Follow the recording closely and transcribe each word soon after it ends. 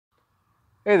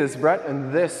Hey, this is Brett,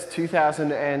 and this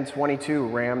 2022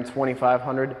 Ram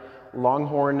 2500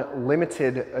 Longhorn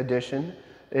Limited Edition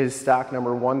is stock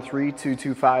number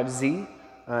 13225Z.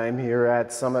 I'm here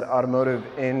at Summit Automotive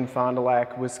in Fond du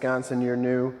Lac, Wisconsin, your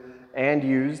new and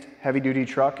used heavy-duty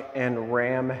truck and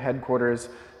Ram headquarters.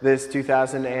 This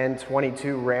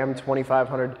 2022 Ram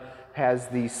 2500 has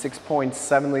the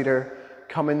 6.7-liter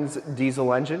Cummins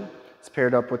diesel engine. It's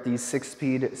paired up with the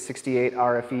 6-speed 68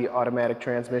 RFE automatic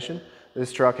transmission.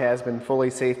 This truck has been fully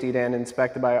safetied and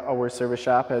inspected by our service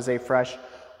shop, has a fresh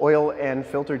oil and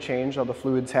filter change. All the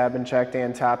fluids have been checked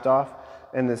and topped off,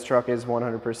 and this truck is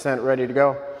 100% ready to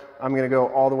go. I'm going to go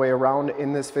all the way around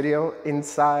in this video,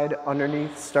 inside,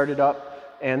 underneath, start it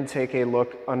up, and take a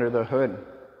look under the hood.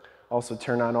 Also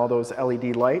turn on all those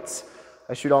LED lights.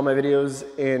 I shoot all my videos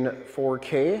in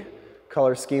 4K.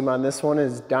 Color scheme on this one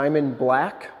is diamond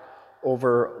black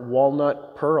over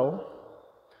walnut pearl.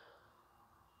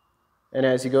 And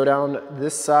as you go down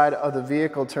this side of the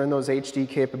vehicle, turn those HD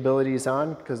capabilities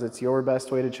on because it's your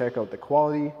best way to check out the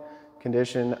quality,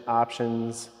 condition,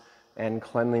 options, and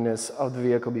cleanliness of the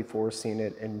vehicle before seeing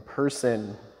it in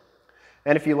person.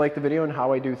 And if you like the video and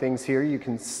how I do things here, you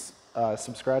can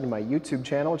subscribe to my YouTube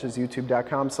channel, which is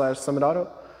youtube.com/summitauto.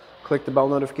 Click the bell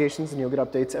notifications and you'll get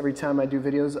updates every time I do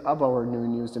videos of our new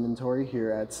and used inventory here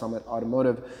at Summit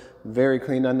Automotive. Very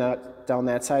clean on that, down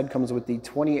that side. Comes with the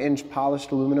 20-inch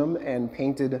polished aluminum and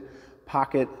painted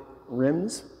pocket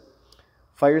rims.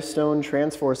 Firestone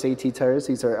Transforce AT tires.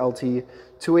 These are LT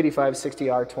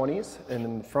 285/60R20s. And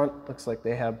in the front, looks like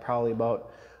they have probably about,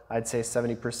 I'd say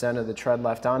 70% of the tread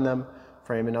left on them.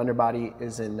 Frame and underbody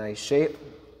is in nice shape.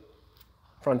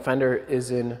 Front fender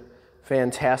is in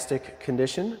fantastic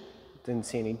condition. Didn't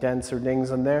see any dents or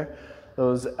dings on there.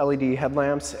 Those LED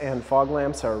headlamps and fog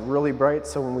lamps are really bright,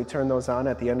 so when we turn those on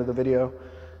at the end of the video,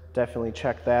 definitely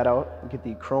check that out. You get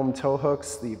the chrome tow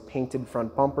hooks, the painted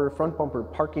front bumper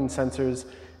parking sensors,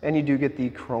 and you do get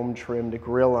the chrome trimmed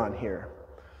grille on here.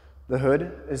 The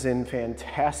hood is in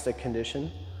fantastic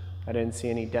condition. I didn't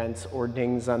see any dents or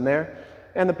dings on there.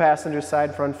 And the passenger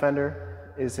side front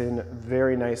fender is in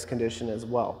very nice condition as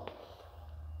well.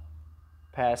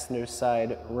 Passenger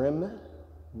side rim,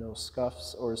 no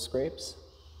scuffs or scrapes.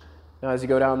 Now as you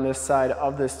go down this side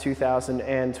of this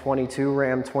 2022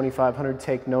 Ram 2500,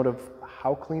 take note of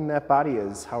how clean that body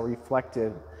is, how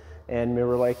reflective and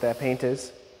mirror-like that paint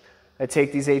is. I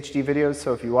take these HD videos,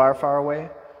 so if you are far away,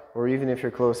 or even if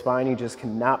you're close by and you just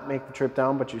cannot make the trip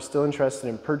down, but you're still interested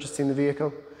in purchasing the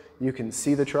vehicle, you can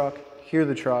see the truck, hear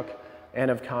the truck, and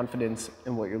have confidence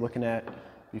in what you're looking at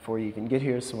before you even get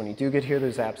here. So when you do get here,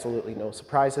 there's absolutely no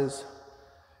surprises.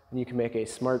 And you can make a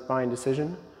smart buying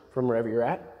decision from wherever you're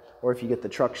at. Or if you get the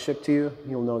truck shipped to you,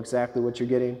 you'll know exactly what you're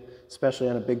getting, especially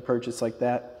on a big purchase like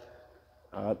that.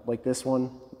 Like this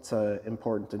one, it's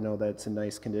important to know that it's in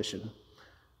nice condition.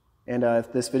 And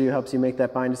if this video helps you make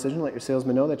that buying decision, let your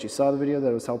salesman know that you saw the video, that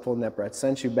it was helpful, and that Brett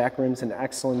sent you. Back rim's in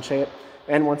excellent shape.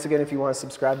 And once again, if you want to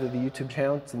subscribe to the YouTube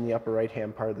channel, it's in the upper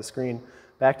right-hand part of the screen.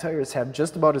 Back tires have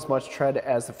just about as much tread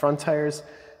as the front tires,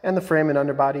 and the frame and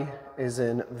underbody is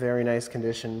in very nice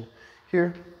condition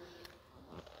here.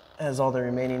 Has all the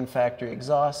remaining factory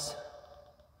exhausts.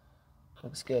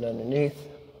 Looks good underneath.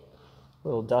 A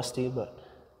little dusty, but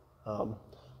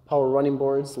power running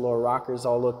boards, lower rockers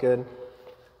all look good.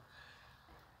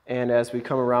 And as we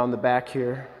come around the back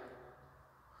here,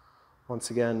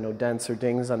 once again, no dents or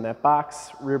dings on that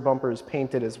box. Rear bumper is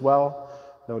painted as well.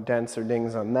 No dents or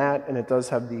dings on that, and it does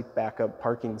have the backup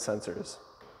parking sensors.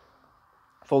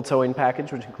 Full towing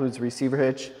package, which includes receiver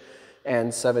hitch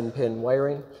and 7-pin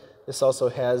wiring. This also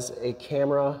has a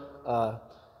camera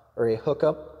or a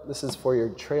hookup. This is for your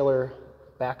trailer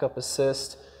backup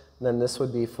assist. And then this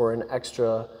would be for an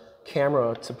extra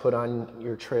camera to put on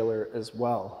your trailer as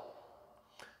well.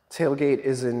 Tailgate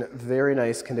is in very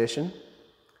nice condition.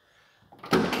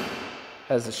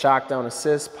 Has a shock down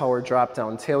assist, power drop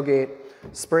down tailgate,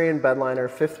 spray and bed liner,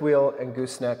 fifth wheel and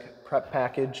gooseneck prep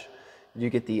package. You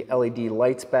get the LED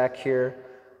lights back here.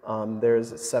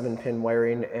 There's a 7-pin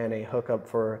wiring and a hookup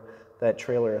for that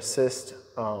trailer assist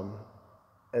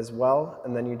as well.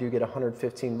 And then you do get a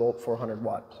 115 volt, 400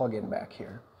 watt plug-in back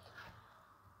here.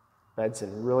 Bed's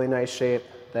in really nice shape.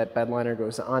 That bed liner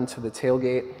goes onto the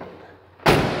tailgate.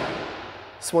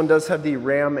 This one does have the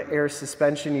Ram air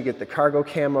suspension. You get the cargo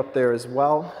cam up there as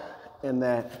well. And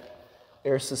that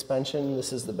air suspension,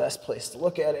 this is the best place to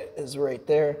look at it, is right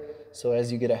there. So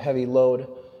as you get a heavy load,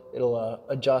 it'll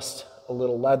adjust a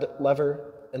little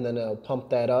lever, and then it'll pump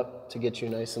that up to get you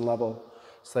nice and level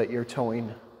so that you're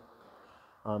towing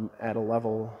at a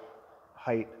level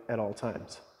height at all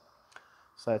times.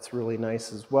 So that's really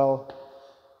nice as well.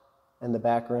 And the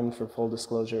back rim, for full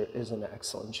disclosure, is in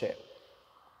excellent shape.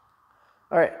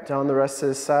 All right, down the rest of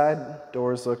this side,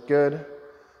 doors look good.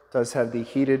 Does have the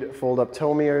heated fold-up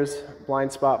tow mirrors,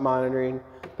 blind spot monitoring,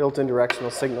 built-in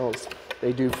directional signals.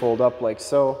 They do fold up like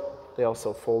so. They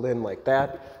also fold in like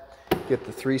that. Get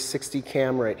the 360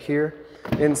 cam right here.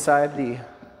 Inside, the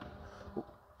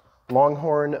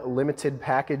Longhorn limited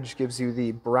package gives you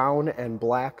the brown and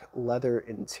black leather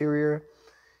interior.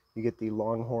 You get the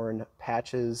Longhorn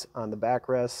patches on the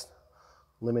backrest,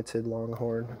 limited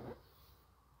Longhorn.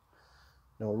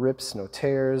 No rips, no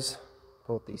tears.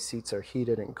 Both these seats are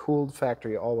heated and cooled,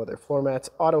 factory all-weather floor mats,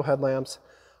 auto headlamps,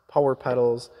 power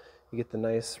pedals. You get the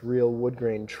nice real wood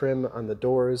grain trim on the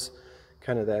doors,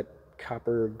 kind of that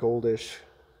copper goldish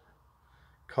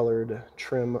colored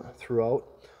trim throughout.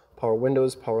 Power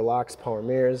windows, power locks, power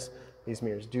mirrors. These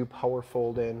mirrors do power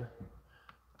fold in.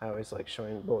 I always like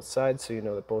showing both sides so you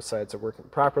know that both sides are working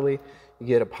properly. You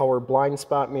get a power blind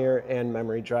spot mirror and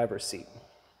memory driver seat.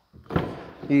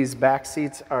 These back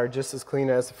seats are just as clean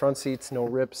as the front seats, no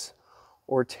rips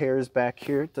or tears back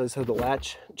here. It does have the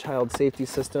latch child safety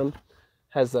system,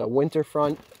 has a winter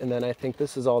front, and then I think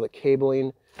this is all the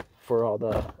cabling for all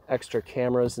the extra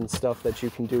cameras and stuff that you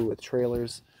can do with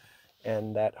trailers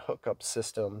and that hookup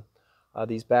system.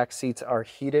 These back seats are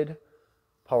heated,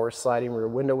 power sliding rear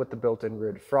window with the built-in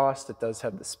rear defrost. It does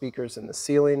have the speakers in the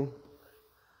ceiling,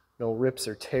 no rips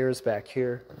or tears back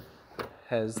here.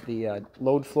 Has the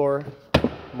load floor,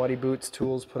 muddy boots,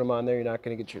 tools, put them on there. You're not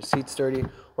going to get your seats dirty.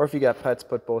 Or if you got pets,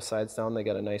 put both sides down. They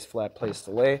got a nice flat place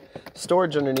to lay.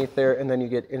 Storage underneath there, and then you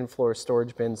get in-floor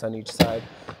storage bins on each side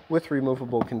with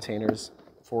removable containers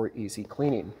for easy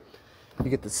cleaning. You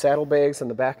get the saddlebags on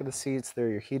the back of the seats. They're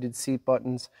your heated seat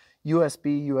buttons,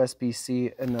 USB,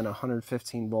 USB-C, and then a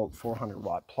 115-volt,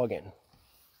 400-watt plug-in.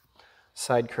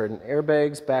 Side curtain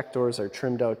airbags. Back doors are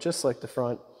trimmed out just like the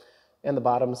front, and the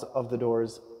bottoms of the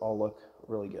doors all look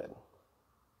really good.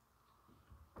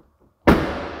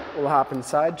 We'll hop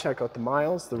inside, check out the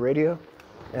miles, the radio,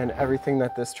 and everything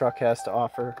that this truck has to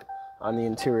offer on the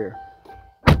interior.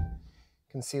 You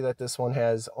can see that this one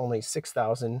has only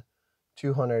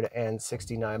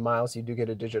 6,269 miles. You do get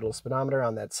a digital speedometer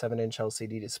on that 7-inch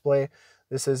LCD display.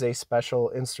 This is a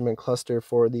special instrument cluster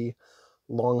for the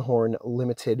Longhorn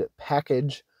limited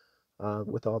package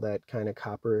with all that kind of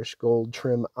copperish gold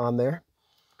trim on there.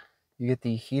 You get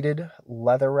the heated,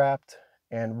 leather-wrapped,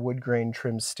 and wood grain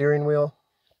trim steering wheel.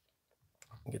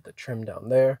 You get the trim down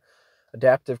there.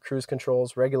 Adaptive cruise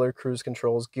controls, regular cruise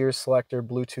controls, gear selector,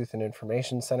 Bluetooth and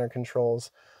information center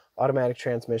controls, automatic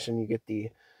transmission. You get the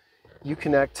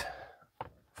Uconnect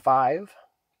 5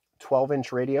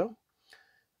 12-inch radio,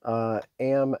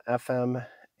 AM, FM,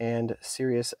 and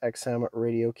Sirius XM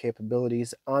radio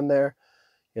capabilities on there.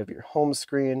 You have your home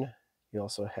screen. You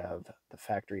also have the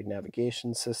factory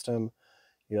navigation system.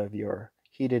 You have your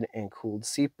heated and cooled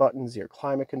seat buttons, your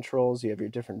climate controls. You have your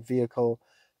different vehicle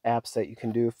apps that you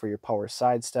can do for your power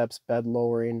side steps, bed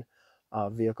lowering,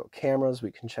 vehicle cameras.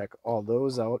 We can check all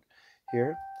those out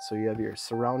here. So you have your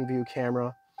surround view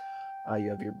camera.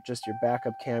 You have just your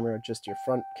backup camera, just your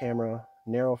front camera,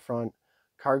 narrow front,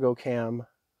 cargo cam,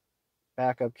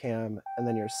 backup cam, and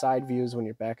then your side views when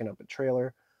you're backing up a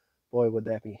trailer. Boy, would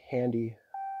that be handy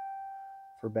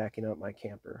for backing up my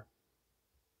camper.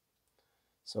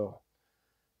 So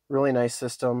really nice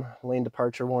system. Lane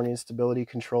departure warning, stability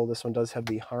control. This one does have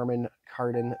the Harmon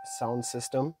Kardon sound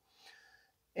system.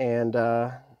 And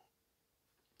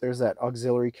there's that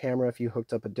auxiliary camera if you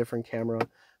hooked up a different camera.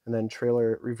 And then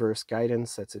trailer reverse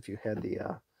guidance. That's if you had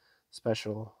the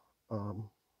special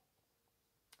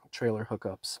trailer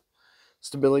hookups.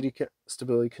 Stability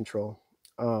control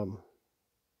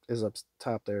is up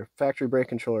top there. Factory brake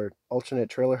controller, alternate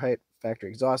trailer height, factory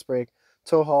exhaust brake,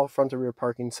 tow haul, front and rear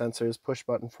parking sensors, push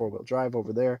button 4-wheel drive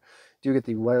over there. You get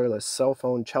the wireless cell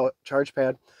phone charge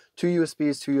pad, 2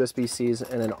 USBs, 2 USB-Cs,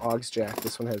 and an aux jack.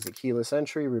 This one has the keyless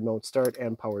entry, remote start,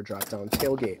 and power drop-down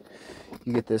tailgate.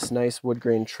 You get this nice wood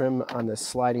grain trim on this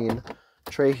sliding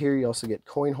tray here. You also get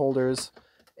coin holders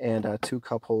and 2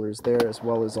 cup holders there, as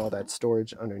well as all that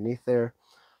storage underneath there.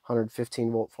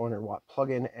 115-volt, 400-watt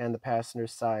plug-in, and the passenger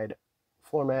side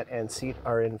floor mat and seat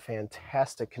are in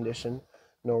fantastic condition.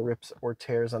 No rips or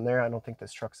tears on there. I don't think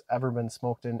this truck's ever been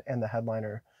smoked in, and the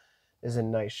headliner is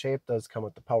in nice shape. Does come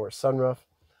with the power sunroof,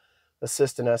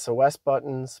 assist and SOS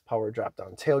buttons, power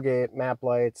drop-down tailgate, map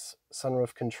lights,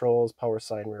 sunroof controls, power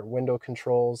side and rear window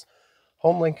controls,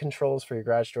 home link controls for your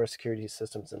garage door security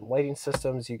systems and lighting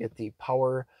systems. You get the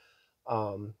power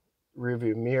rear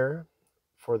view mirror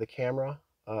for the camera.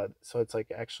 So it's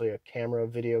like actually a camera,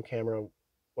 video camera,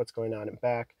 what's going on in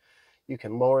back. You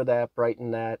can lower that,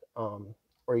 brighten that,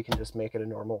 or you can just make it a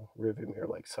normal rearview mirror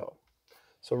like so.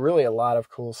 So really a lot of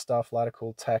cool stuff, a lot of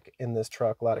cool tech in this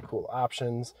truck, a lot of cool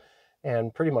options,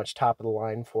 and pretty much top of the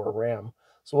line for a Ram.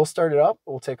 So we'll start it up,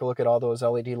 we'll take a look at all those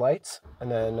LED lights,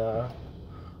 and then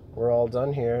we're all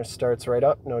done here. Starts right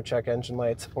up, no check engine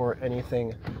lights or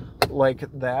anything like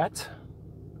that.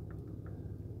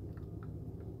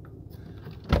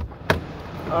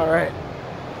 All right,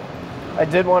 I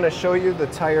did want to show you the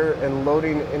tire and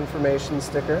loading information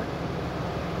sticker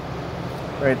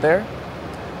right there,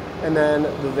 and then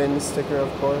the VIN sticker, of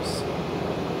course.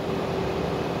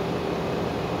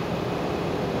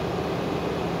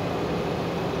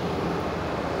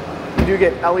 You do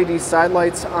get LED side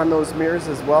lights on those mirrors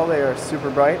as well. They are super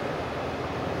bright.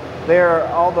 They are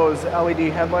all those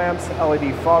LED headlamps,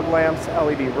 LED fog lamps,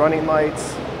 LED running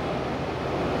lights.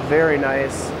 Very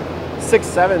nice.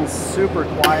 6.7, super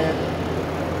quiet.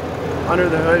 Under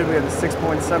the hood, we have the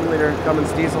 6.7 liter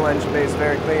Cummins diesel engine base,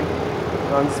 very clean.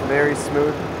 Runs very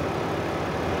smooth.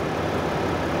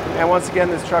 And once again,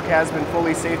 this truck has been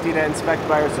fully safetied and inspected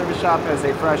by our service shop, has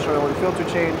a fresh oil and filter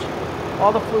change.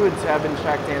 All the fluids have been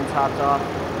checked and topped off.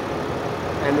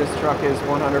 And this truck is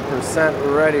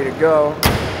 100% ready to go.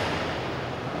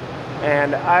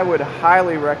 And I would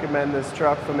highly recommend this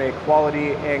truck from a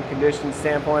quality and condition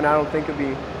standpoint. I don't think it'd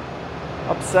be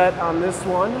upset on this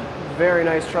one. Very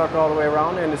nice truck all the way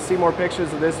around. And to see more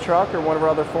pictures of this truck or one of our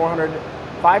other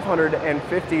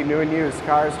 550 new and used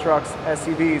cars, trucks,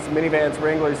 SUVs, minivans,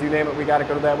 Wranglers, you name it, we got to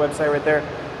go to that website right there,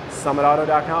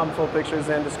 summitauto.com. Full pictures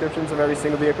and descriptions of every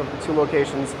single vehicle from 2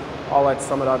 locations, all at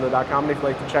summitauto.com. And if you'd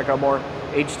like to check out more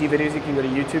HD videos, you can go to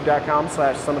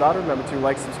youtube.com/summitauto. Remember to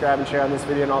like, subscribe, and share on this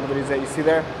video and all the videos that you see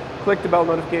there. Click the bell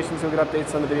notifications, you'll get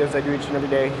updates on the videos I do each and every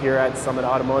day here at Summit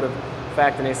Automotive. In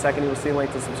fact, in a second, you will see a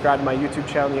link to subscribe to my YouTube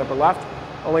channel in the upper left,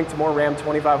 a link to more Ram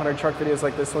 2500 truck videos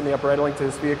like this one in the upper right, a link to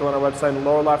this vehicle on our website in the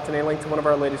lower left, and a link to one of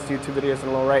our latest YouTube videos in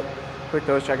the lower right. Click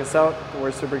those, check us out.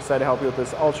 We're super excited to help you with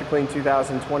this ultra clean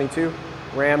 2022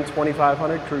 Ram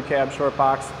 2500 Crew Cab Short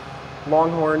Box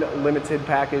Longhorn Limited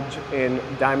Package in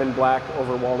Diamond Black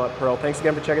over Walnut Pearl. Thanks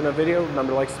again for checking the video.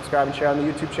 Remember to like, subscribe, and share on the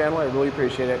YouTube channel. I really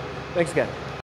appreciate it. Thanks again.